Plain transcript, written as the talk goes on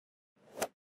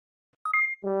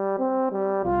Welcome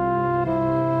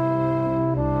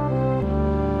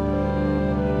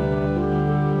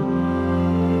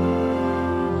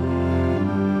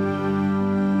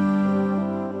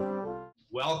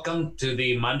to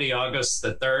the Monday, August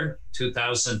the 3rd,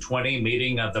 2020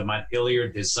 meeting of the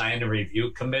Montpelier Design and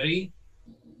Review Committee.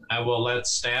 I will let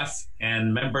staff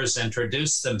and members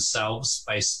introduce themselves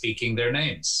by speaking their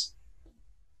names.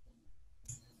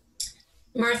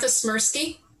 Martha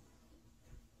Smirsky.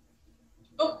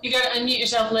 Oh, you got to unmute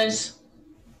yourself, Liz.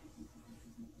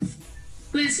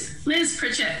 Liz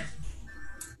Pritchett.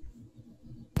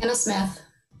 Anna Smith.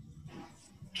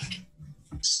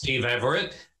 Steve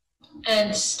Everett.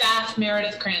 And staff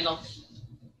Meredith Crandall.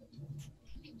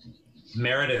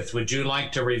 Meredith, would you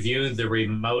like to review the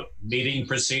remote meeting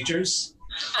procedures?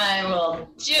 I will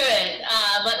do it.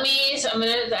 So I'm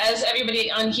going to, as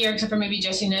everybody on here, except for maybe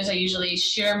Jesse knows, I usually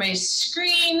share my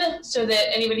screen so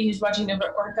that anybody who's watching over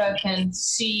at Orca can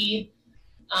see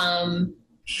the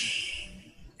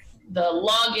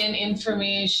login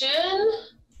information.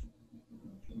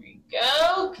 Here we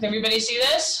go. Can everybody see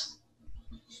this?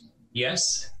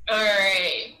 Yes. All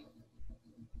right.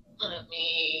 Let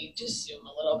me just zoom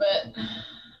a little bit.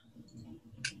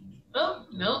 Oh,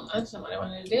 no, that's not what I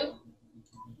wanted to do.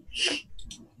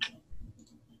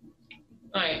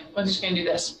 All right, we're just going to do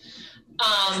this.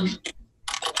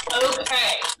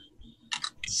 Okay.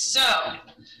 So,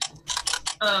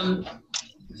 I'm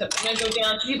going to go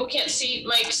down so people can't see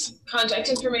Mike's contact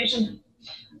information.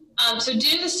 So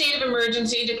due to the state of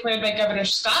emergency declared by Governor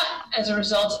Scott as a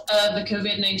result of the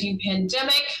COVID-19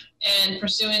 pandemic and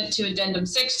pursuant to Addendum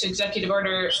 6 to Executive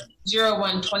Order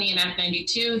 0120 and Act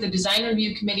 92, the Design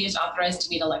Review Committee is authorized to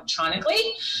meet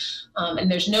electronically,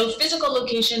 and there's no physical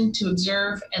location to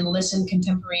observe and listen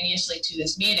contemporaneously to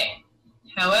this meeting.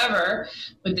 However,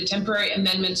 with the temporary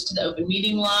amendments to the open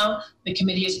meeting law, the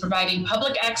committee is providing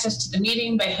public access to the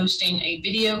meeting by hosting a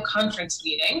video conference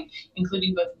meeting,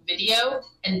 including both video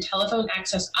and telephone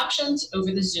access options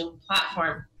over the Zoom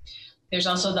platform. There's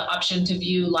also the option to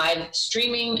view live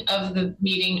streaming of the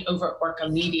meeting over Orca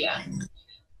Media.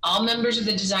 All members of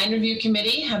the Design Review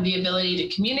Committee have the ability to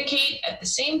communicate at the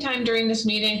same time during this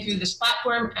meeting through this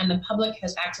platform, and the public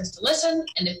has access to listen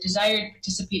and, if desired,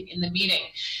 participate in the meeting.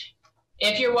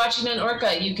 If you're watching on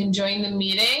Orca, you can join the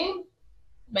meeting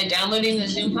by downloading the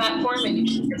Zoom platform and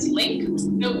you this link.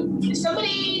 No,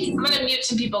 somebody, I'm going to mute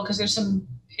some people because there's some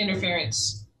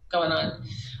interference going on.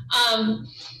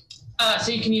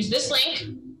 So you can use this link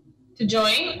to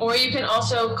join, or you can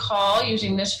also call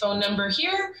using this phone number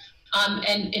here.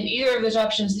 And in either of those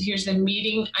options, here's the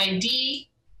meeting ID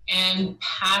and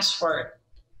password.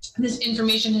 This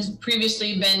information has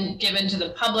previously been given to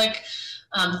the public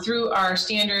through our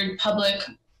standard public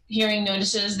hearing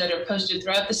notices that are posted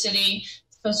throughout the city.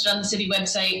 It's posted on the city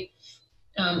website.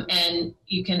 And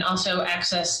you can also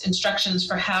access instructions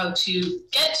for how to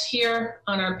get here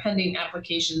on our pending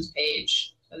applications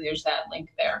page. So there's that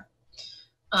link there.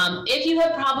 If you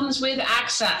have problems with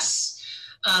access,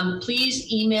 please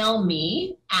email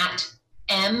me at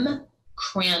mcrandall,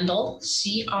 CRANDALL,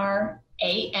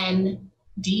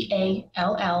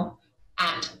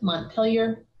 at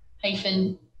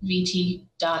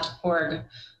Montpelier-VT.org.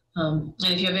 And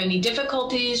if you have any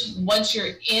difficulties, once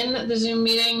you're in the Zoom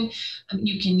meeting,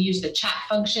 you can use the chat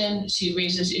function to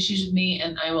raise those issues with me,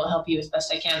 and I will help you as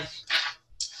best I can.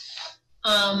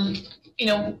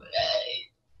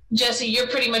 Jesse, you're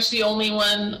pretty much the only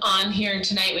one on here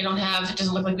tonight. It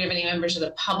doesn't look like we have any members of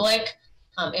the public.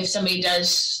 If somebody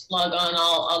does log on,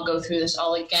 I'll go through this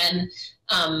all again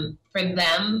for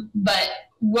them. But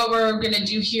what we're going to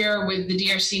do here with the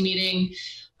DRC meeting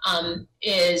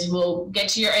is we'll get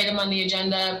to your item on the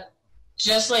agenda.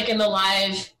 Just like in the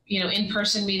live,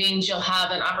 in-person meetings, you'll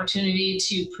have an opportunity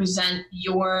to present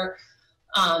your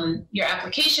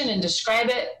application and describe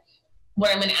it. What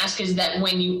I'm going to ask is that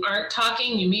when you aren't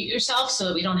talking, you mute yourself so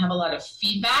that we don't have a lot of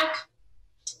feedback.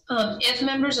 If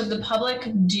members of the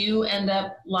public do end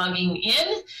up logging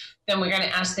in, then we're going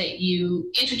to ask that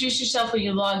you introduce yourself when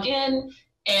you log in,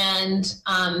 and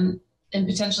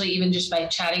potentially even just by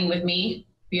chatting with me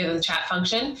via the chat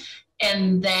function,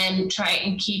 and then try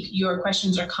and keep your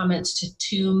questions or comments to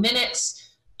 2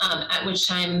 minutes, at which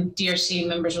time DRC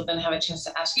members will then have a chance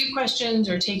to ask you questions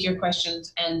or take your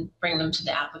questions and bring them to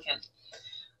the applicant.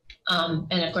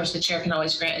 And of course, the chair can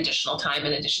always grant additional time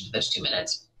in addition to those 2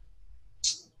 minutes.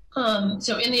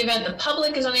 So in the event the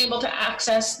public is unable to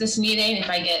access this meeting, if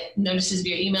I get notices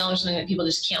via email or something that people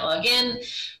just can't log in,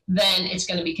 then it's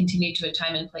going to be continued to a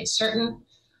time and place certain.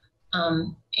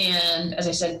 And as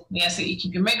I said, we ask that you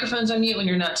keep your microphones on mute when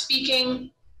you're not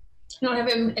speaking. We don't have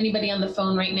anybody on the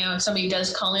phone right now. If somebody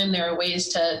does call in, there are ways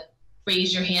to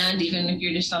raise your hand, even if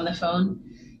you're just on the phone.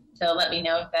 So let me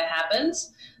know if that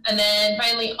happens. And then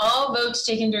finally, all votes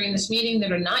taken during this meeting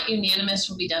that are not unanimous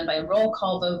will be done by roll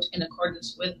call vote in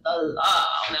accordance with the law.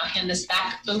 I'll now hand this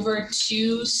back over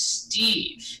to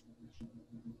Steve.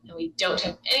 And we don't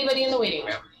have anybody in the waiting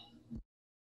room.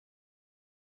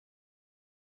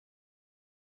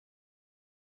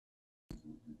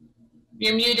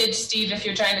 You're muted, Steve, if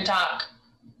you're trying to talk.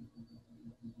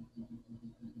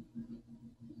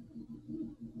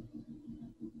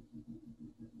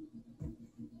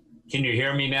 Can you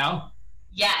hear me now?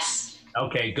 Yes.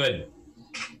 Okay, good.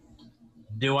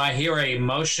 Do I hear a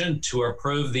motion to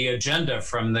approve the agenda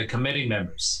from the committee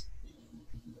members?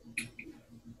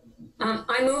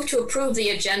 I move to approve the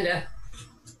agenda.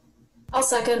 I'll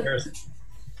second.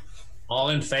 All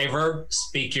in favor,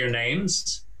 speak your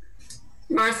names.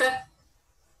 Martha.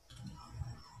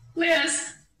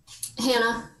 Liz.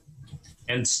 Hannah.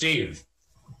 And Steve.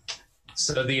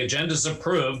 So the agenda is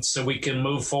approved, so we can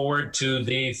move forward to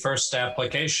the first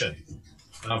application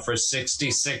for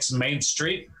 66 Main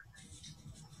Street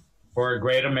for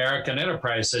Great American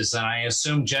Enterprises. And I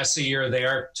assume, Jesse, you're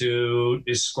there to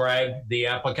describe the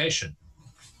application.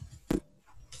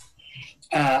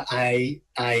 I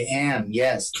am,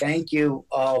 yes. Thank you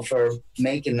all for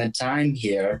making the time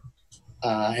here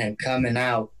and coming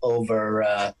out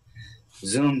over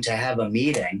Zoom to have a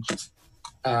meeting.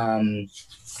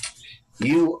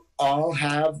 You all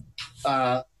have,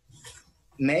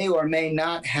 may or may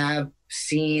not have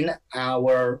seen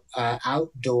our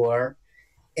outdoor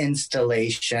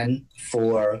installation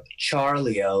for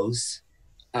Charlio's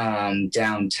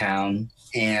downtown.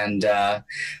 And I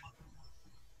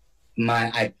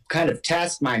kind of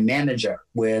tasked my manager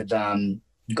with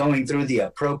going through the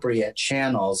appropriate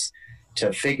channels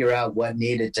to figure out what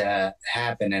needed to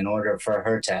happen in order for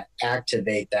her to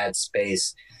activate that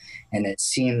space. And it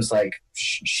seems like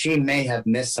she may have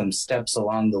missed some steps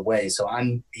along the way. So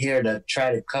I'm here to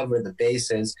try to cover the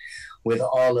bases with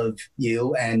all of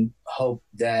you and hope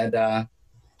that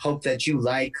you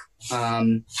like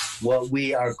what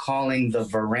we are calling the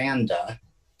veranda,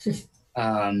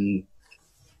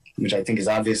 which I think is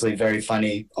obviously very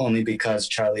funny only because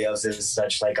Charlio's is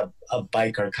such like a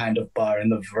biker kind of bar, and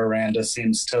the veranda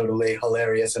seems totally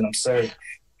hilarious and absurd.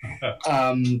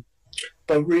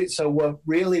 So what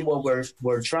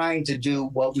we're trying to do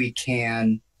what we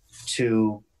can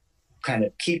to kind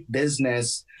of keep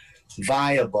business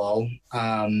viable.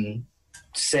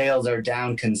 Sales are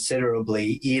down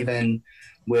considerably, even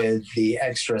with the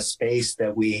extra space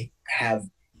that we have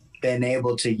been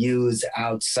able to use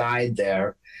outside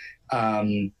there.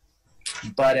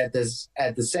 But at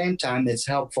the same time, it's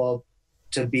helpful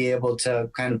to be able to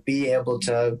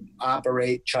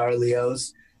operate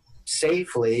Charlio's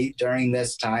safely during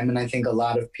this time. And I think a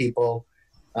lot of people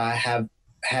have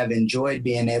enjoyed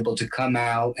being able to come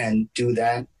out and do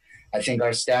that. I think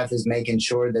our staff is making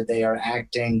sure that they are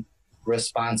acting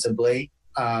responsibly.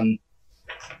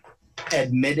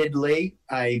 Admittedly,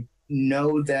 I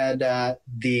know that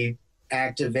the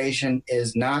activation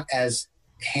is not as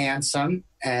handsome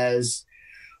as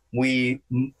we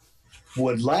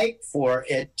would like for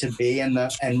it to be, and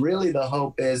really the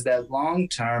hope is that long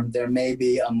term there may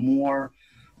be a more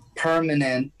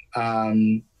permanent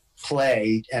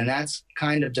play, and that's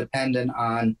kind of dependent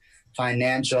on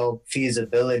financial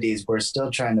feasibilities. We're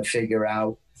still trying to figure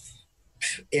out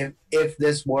if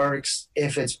this works,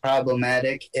 if it's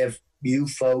problematic, if you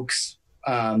folks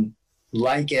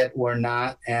like it or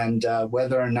not, and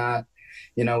whether or not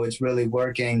it's really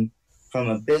working from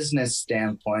a business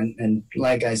standpoint. And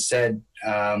like I said,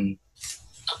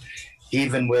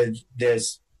 even with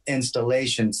this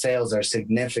installation, sales are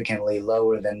significantly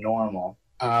lower than normal.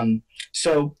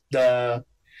 So the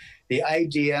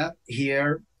idea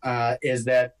here is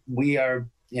that we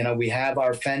have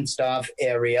our fenced off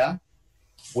area,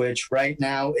 which right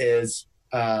now is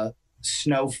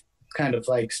snow, kind of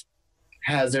like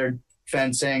hazard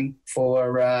fencing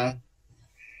for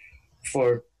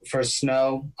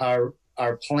snow.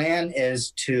 Our plan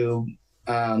is to,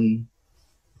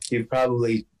 you've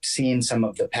probably seen some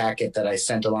of the packet that I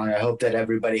sent along. I hope that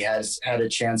everybody has had a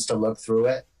chance to look through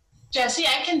it. Jesse,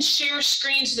 I can share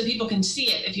screen so that people can see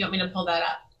it if you want me to pull that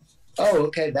up. Oh,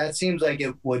 okay. That seems like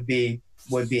it would be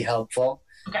helpful.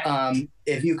 Okay.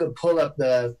 If you could pull up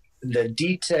the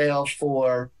detail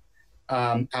for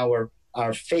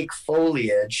our fake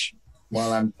foliage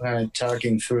while I'm kind of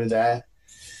talking through that.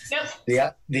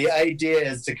 Yep. The idea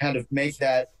is to kind of make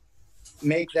that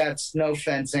snow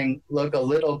fencing look a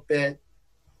little bit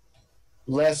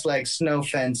less like snow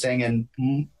fencing and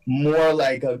more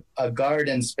like a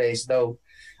garden space, though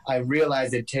I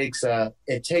realize it takes a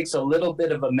little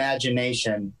bit of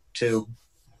imagination to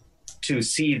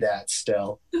see that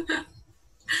still.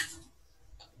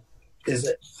 Is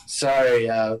it? Sorry,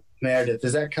 Meredith.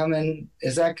 Is that coming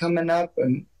up?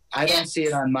 I don't see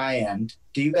it on my end.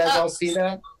 Do you guys all see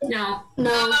that? No.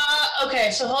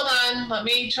 Okay, so hold on. Let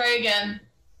me try again.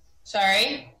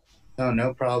 Sorry. Oh,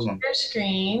 no problem. Share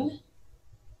screen.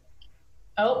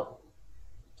 Oh,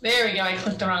 there we go. I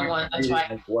clicked the wrong one. That's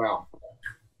why. Wow.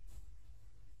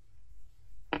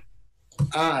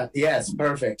 Yes,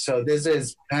 perfect. So this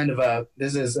is kind of a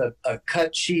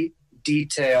cut sheet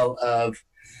detail of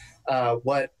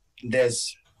what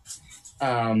this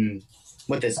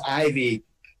ivy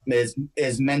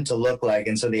is meant to look like.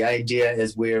 And so the idea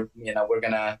is we're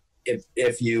gonna,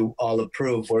 if you all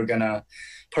approve, we're gonna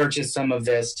purchase some of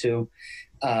this to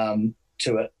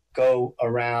go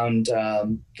around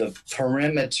the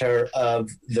perimeter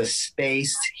of the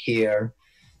space here,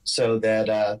 so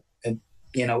that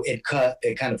it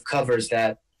kind of covers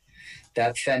that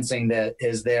fencing that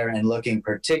is there and looking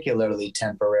particularly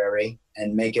temporary,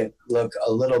 and make it look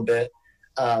a little bit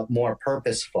more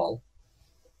purposeful.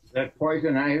 That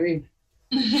poison ivy?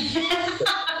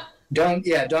 Don't.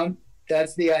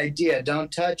 That's the idea.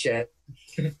 Don't touch it.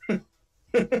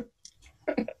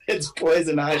 It's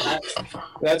poison ivy.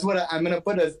 That's what I'm gonna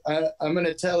put. I'm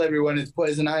gonna tell everyone it's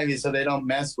poison ivy so they don't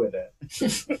mess with it.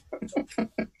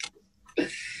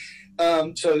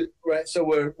 So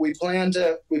we plan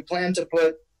to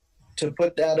put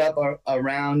that up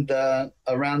around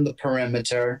the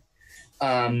perimeter.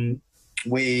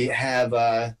 We have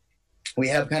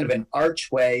kind of an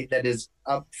archway that is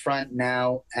up front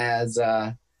now as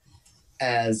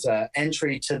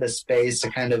entry to the space, to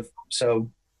kind of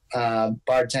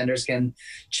bartenders can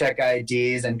check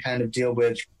IDs and kind of deal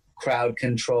with crowd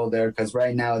control there, because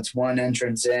right now it's one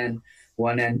entrance in,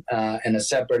 and a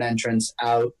separate entrance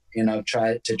out.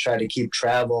 Try to keep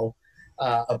travel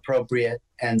appropriate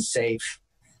and safe.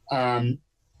 And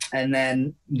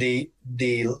then the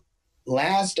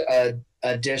last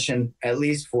addition, at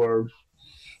least for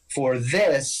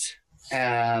this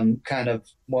kind of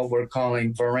what we're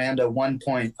calling Veranda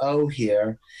 1.0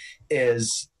 here,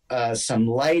 is some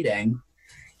lighting.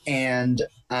 And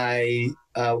I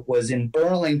was in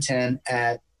Burlington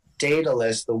at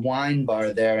Daedalus, the wine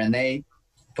bar there, and they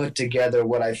put together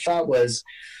what I thought was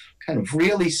kind of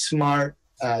really smart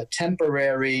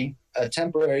temporary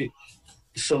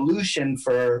solution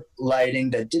for lighting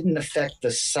that didn't affect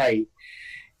the site.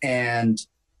 And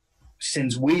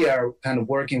since we are kind of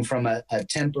working from a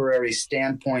temporary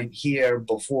standpoint here,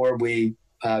 before we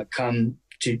come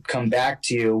back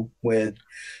to you with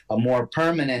a more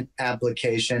permanent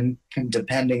application,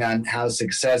 depending on how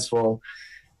successful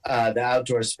the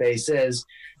outdoor space is,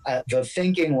 the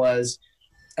thinking was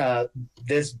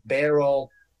this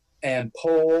barrel and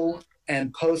pole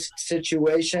and post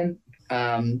situation.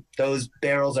 Those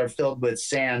barrels are filled with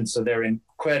sand, so they're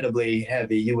incredibly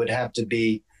heavy. You would have to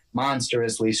be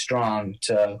monstrously strong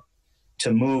to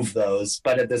move those.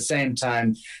 But at the same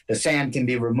time, the sand can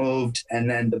be removed and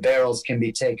then the barrels can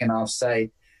be taken off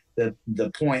site. The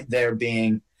point there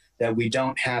being that we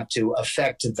don't have to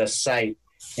affect the site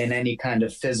in any kind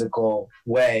of physical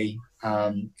way.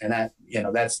 And that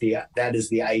is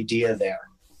the idea there.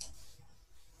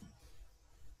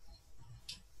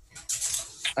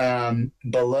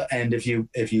 Below, and if you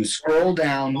scroll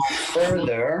down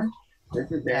further, we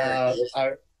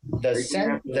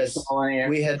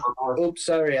had. Oops,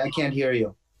 sorry, I can't hear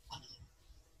you.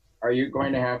 Are you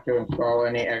going to have to install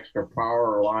any extra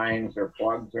power lines or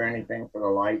plugs or anything for the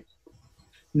lights?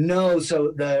 No,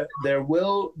 so there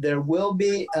will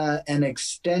be an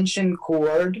extension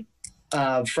cord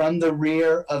from the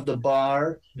rear of the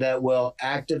bar that will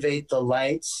activate the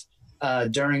lights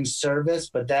during service,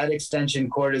 but that extension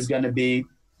cord is going to be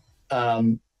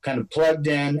kind of plugged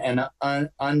in and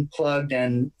unplugged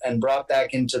and brought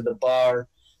back into the bar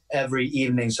every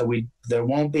evening. So there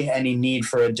won't be any need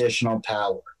for additional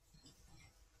power.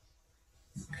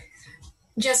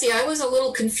 Jesse, I was a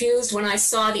little confused when I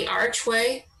saw the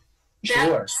archway.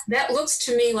 Sure. That looks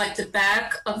to me like the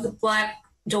back of the black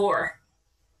door.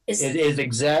 It is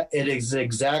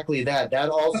exactly that. That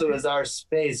also is our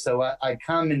space. So I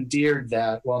commandeered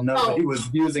that while nobody was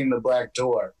using the black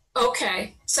door.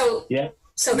 Okay. So yeah.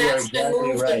 So that's exactly been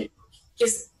moved. Right.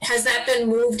 Has that been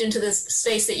moved into the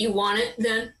space that you want it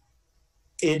then?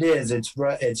 It is. It's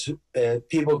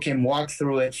people can walk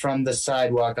through it from the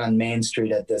sidewalk on Main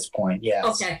Street at this point.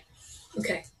 Yes.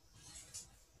 Okay.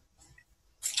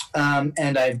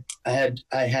 And I had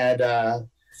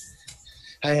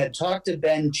I had talked to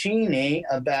Ben Cheney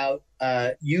about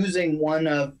using one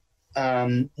of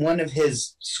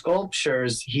his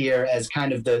sculptures here as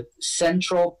kind of the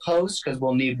central post, because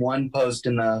we'll need one post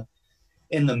in the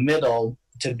middle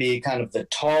to be kind of the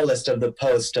tallest of the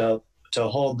posts to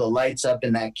hold the lights up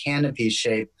in that canopy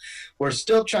shape. We're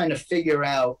still trying to figure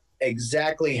out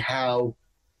exactly how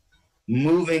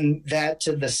moving that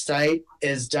to the site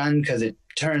is done, because it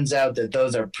turns out that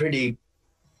those are pretty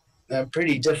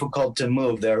difficult to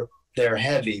move. They're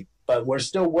heavy, but we're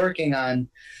still working on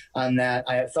that.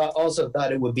 I also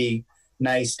thought it would be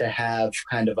nice to have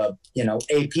kind of a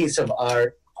piece of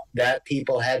art that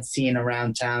people had seen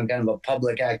around town, kind of a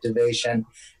public activation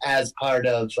as part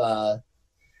of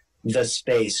the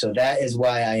space. So that is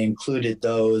why I included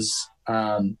those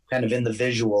kind of in the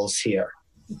visuals here.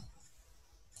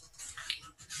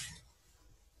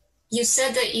 You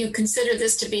said that you consider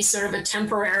this to be sort of a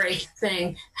temporary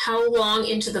thing. How long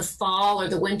into the fall or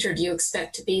the winter do you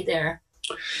expect to be there?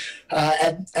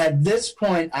 At this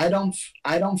point, I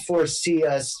don't foresee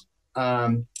us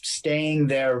staying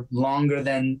there longer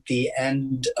than the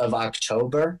end of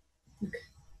October.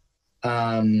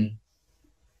 Okay.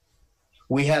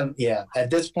 We have, at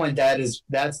this point,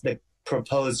 that's the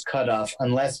proposed cutoff,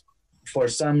 unless for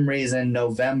some reason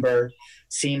November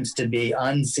seems to be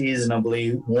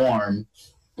unseasonably warm.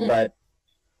 But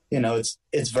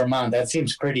it's Vermont. That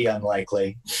seems pretty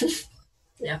unlikely.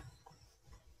 Yeah.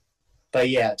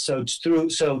 But so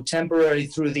temporary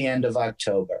through the end of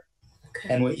October.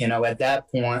 Okay. And at that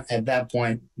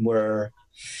point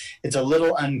it's a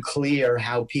little unclear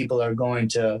how people are going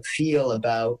to feel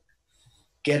about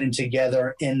getting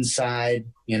together inside,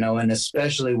 and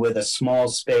especially with a small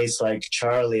space like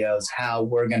Charlio's, how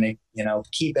we're going to,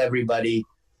 keep everybody,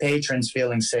 patrons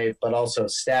feeling safe, but also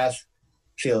staff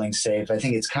feeling safe. I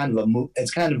think it's kind of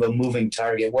a moving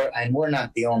target. We're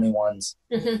not the only ones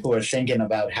who are thinking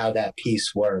about how that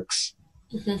piece works.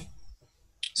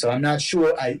 So I'm not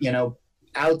sure.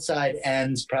 Outside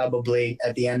ends probably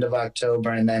at the end of October,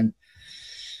 and then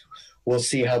we'll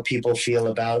see how people feel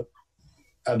about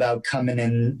coming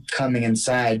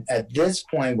inside. At this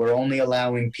point, we're only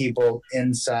allowing people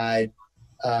inside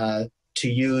to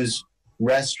use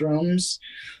restrooms,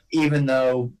 even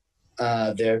though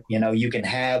you can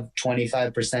have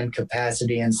 25%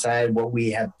 capacity inside. What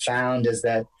we have found is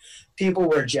that people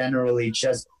were generally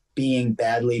just being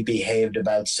badly behaved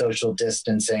about social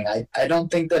distancing. I don't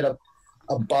think that a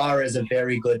bar is a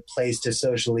very good place to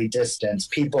socially distance.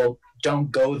 People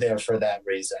don't go there for that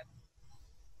reason.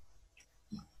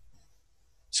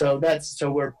 So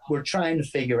we're trying to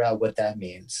figure out what that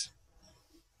means.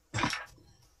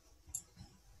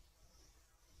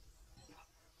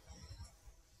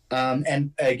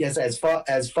 And I guess as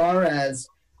far as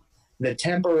the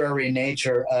temporary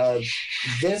nature of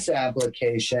this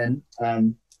application,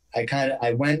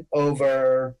 I went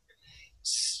over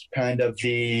kind of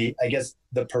the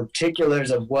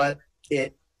particulars of what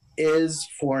it is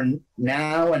for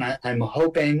now, and I'm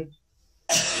hoping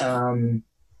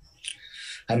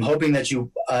that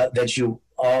you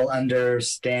all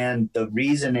understand the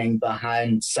reasoning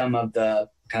behind some of the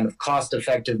kind of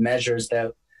cost-effective measures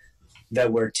that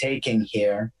we're taking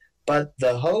here. But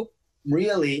the hope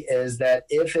really is that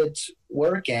if it's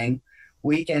working,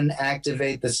 we can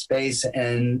activate the space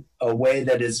in a way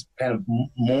that is kind of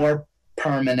more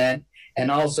permanent and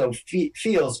also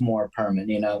feels more permanent.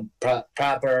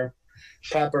 Proper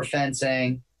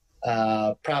fencing,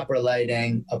 proper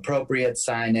lighting, appropriate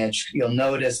signage. You'll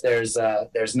notice there's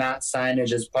not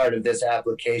signage as part of this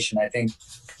application. I think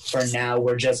for now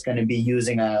we're just going to be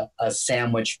using a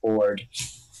sandwich board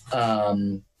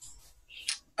and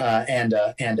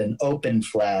an open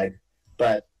flag.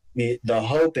 But the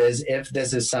hope is, if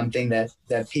this is something that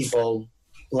people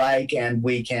like and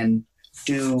we can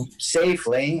do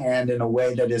safely and in a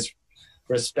way that is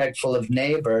respectful of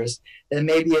neighbors, then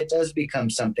maybe it does become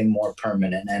something more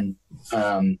permanent. And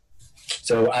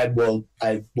so I will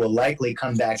likely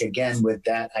come back again with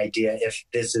that idea if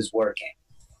this is working.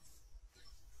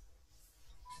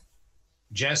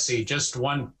 Jesse, just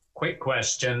one quick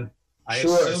question.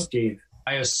 Sure, Steve.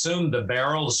 I assume the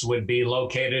barrels would be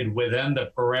located within the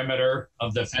perimeter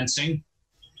of the fencing?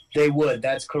 They would.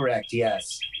 That's correct.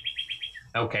 Yes.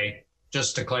 Okay.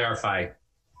 Just to clarify.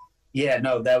 Yeah,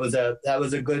 no, that was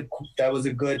a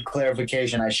good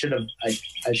clarification. I should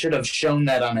have shown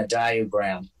that on a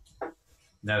diagram.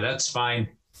 No, that's fine.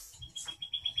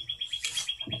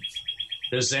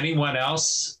 Does anyone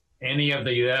else, any of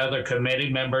the other committee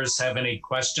members, have any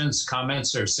questions,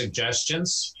 comments, or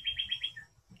suggestions?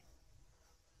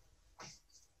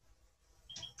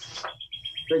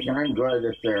 I think I'm good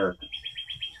if they're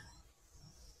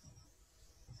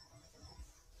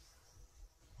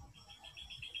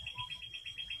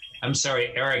I'm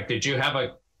sorry, Eric, did you have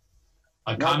a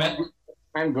comment?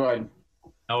 I'm good.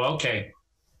 Oh, okay.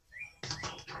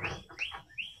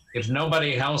 If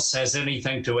nobody else has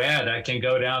anything to add, I can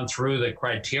go down through the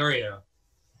criteria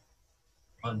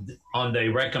on the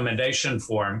recommendation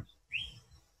form.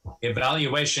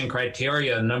 Evaluation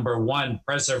criteria number 1,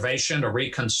 preservation or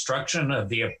reconstruction of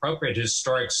the appropriate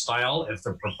historic style if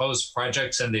the proposed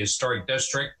project's in the historic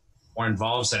district or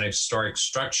involves an historic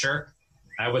structure.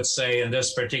 I would say in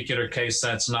this particular case,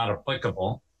 that's not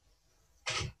applicable.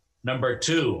 Number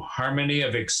 2, harmony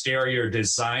of exterior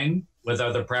design with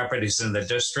other properties in the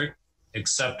district,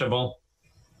 acceptable.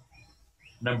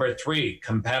 Number 3,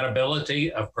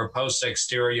 compatibility of proposed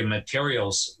exterior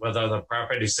materials with other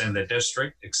properties in the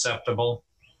district, acceptable.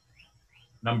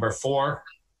 Number 4,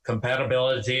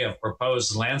 compatibility of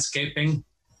proposed landscaping.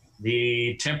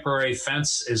 The temporary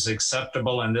fence is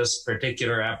acceptable in this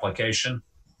particular application.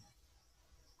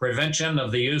 Prevention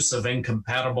of the use of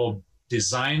incompatible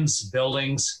designs,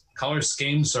 buildings, color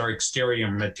schemes, or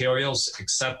exterior materials,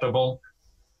 acceptable.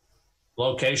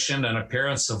 Location and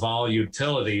appearance of all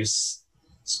utilities,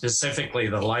 specifically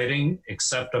the lighting,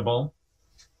 acceptable.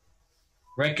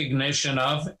 Recognition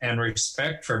of and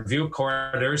respect for view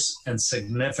corridors and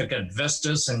significant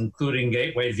vistas, including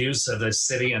gateway views of the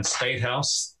city and state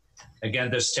house. Again,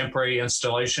 this temporary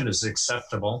installation is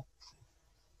acceptable.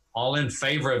 All in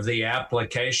favor of the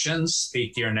application,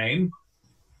 speak your name.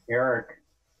 Eric.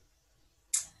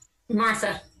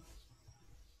 Martha.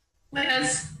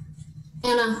 Liz.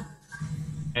 Anna.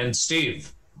 And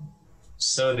Steve.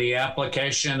 So the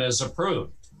application is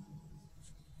approved.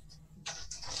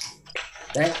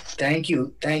 Thank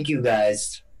you,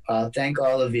 guys. Thank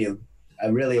all of you. I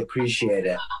really appreciate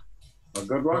it. Well,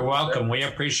 good luck. You're welcome. We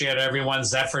appreciate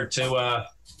everyone's effort to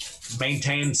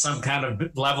maintain some kind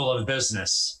of level of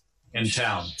business in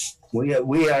town.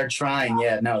 We are trying.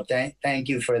 Yeah. No. Thank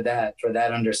you for that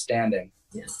understanding.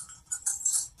 Yeah.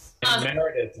 And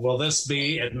Meredith, will this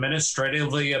be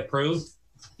administratively approved?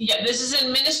 Yeah, this is an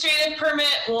administrative permit.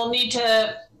 We'll need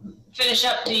to finish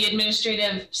up the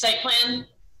administrative site plan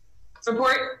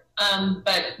report,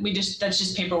 but that's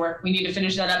just paperwork. We need to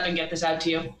finish that up and get this out to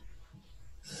you.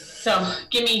 So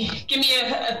give me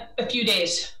a few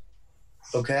days.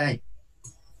 Okay.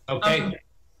 Okay.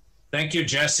 Thank you,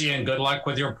 Jesse, and good luck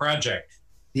with your project.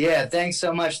 Yeah. Thanks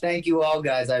so much. Thank you all,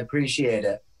 guys. I appreciate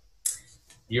it.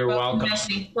 You're welcome.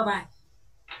 Jesse. Bye-bye.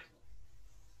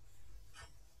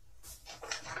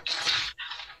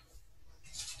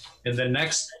 And the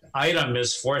next item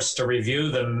is for us to review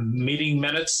the meeting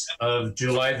minutes of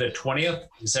July the 20th.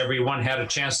 Has everyone had a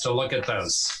chance to look at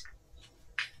those?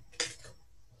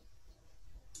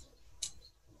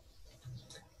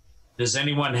 Does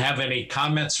anyone have any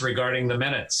comments regarding the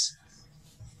minutes?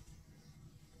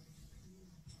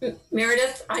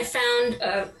 Meredith, I found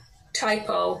a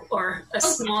typo or a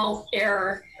small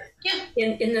error. Yeah.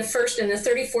 In the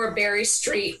 34 Berry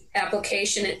Street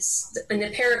application, it's in the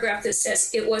paragraph that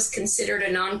says it was considered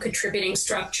a non-contributing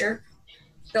structure.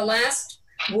 The last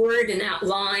word in that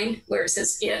line where it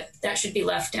says it, that should be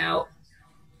left out.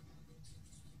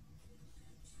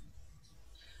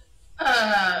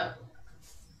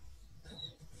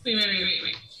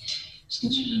 Wait.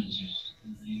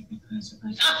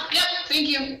 Yep, thank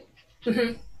you.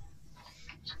 Mm-hmm.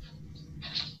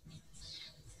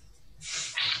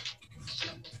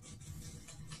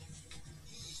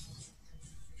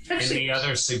 Any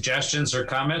other suggestions or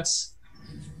comments?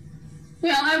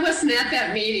 Well, I wasn't at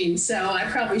that meeting, so I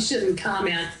probably shouldn't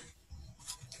comment.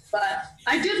 But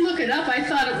I did look it up. I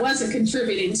thought it was a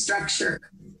contributing structure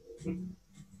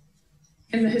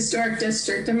in the historic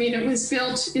district. I mean, it was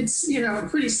built, it's,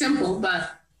 pretty simple,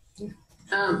 but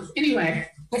anyway,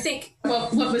 I think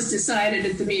what was decided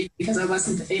at the meeting, because I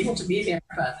wasn't able to be there,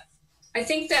 but I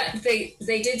think that they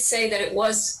did say that it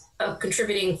was a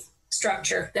contributing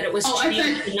structure, that it was changed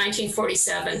in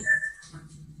 1947.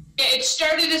 Yeah, it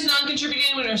started as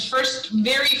non-contributing when it was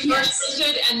very first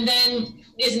listed, and then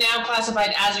is now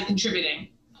classified as a contributing.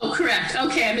 Oh, correct.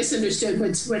 Okay, I misunderstood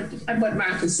what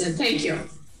Martha said. Thank you.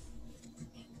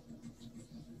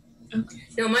 Okay.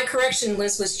 No, my correction,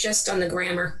 Liz, was just on the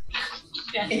grammar.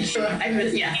 Yeah. Sure.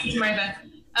 Thanks, Martha.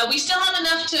 We still have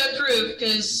enough to approve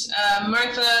because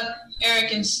Martha,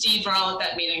 Eric, and Steve are all at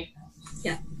that meeting.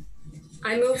 Yeah.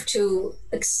 I move to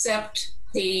accept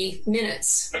the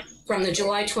minutes from the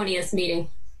July 20th meeting.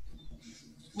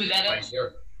 With edit.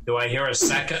 Do I hear a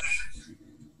second?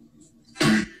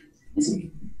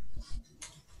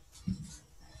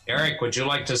 Eric, would you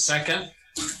like to second?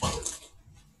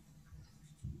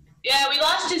 Yeah, we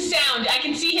lost his sound. I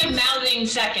can see him mouthing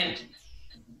second.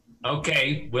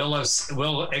 Okay, we'll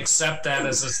accept that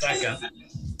as a second.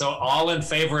 So all in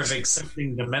favor of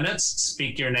accepting the minutes,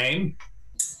 speak your name.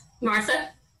 Martha?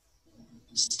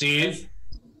 Steve?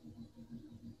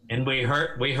 And we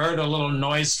heard a little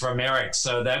noise from Eric,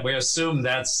 so that we assume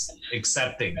that's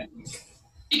accepting.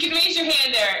 You can raise your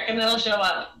hand, Eric, and it'll show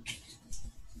up.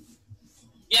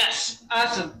 Yes,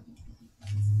 awesome.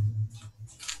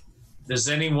 Does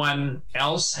anyone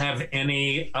else have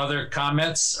any other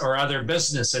comments or other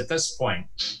business at this point?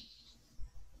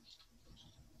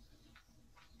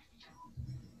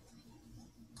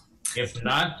 If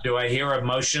not, do I hear a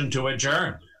motion to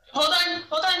adjourn? Hold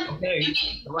on. Okay,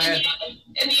 go ahead.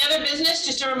 In the other business,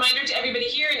 just a reminder to everybody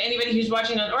here and anybody who's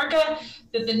watching on Orca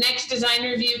that the next design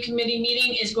review committee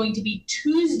meeting is going to be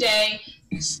Tuesday,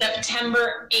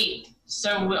 September 8th.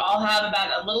 So we all have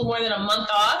about a little more than a month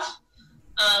off.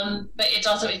 But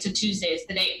it's a Tuesday. It's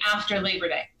the day after Labor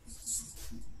Day.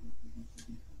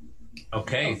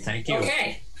 Okay, thank you.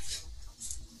 Okay.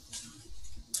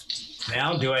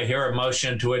 Now, do I hear a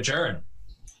motion to adjourn?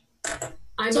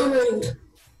 I'm moved.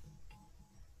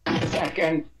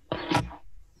 Second,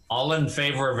 All in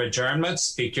favor of adjournment,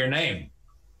 speak your name.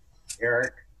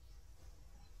 Eric.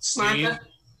 Steve? Martha?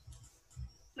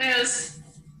 Liz.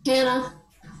 Hannah?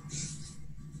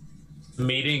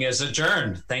 Meeting is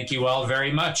adjourned. Thank you all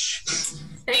very much.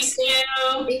 Thanks, Thank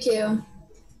you. Thank you.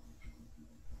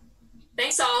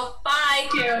 Thanks all. Bye.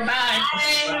 Thank you. Bye. Bye.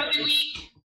 Have a good week.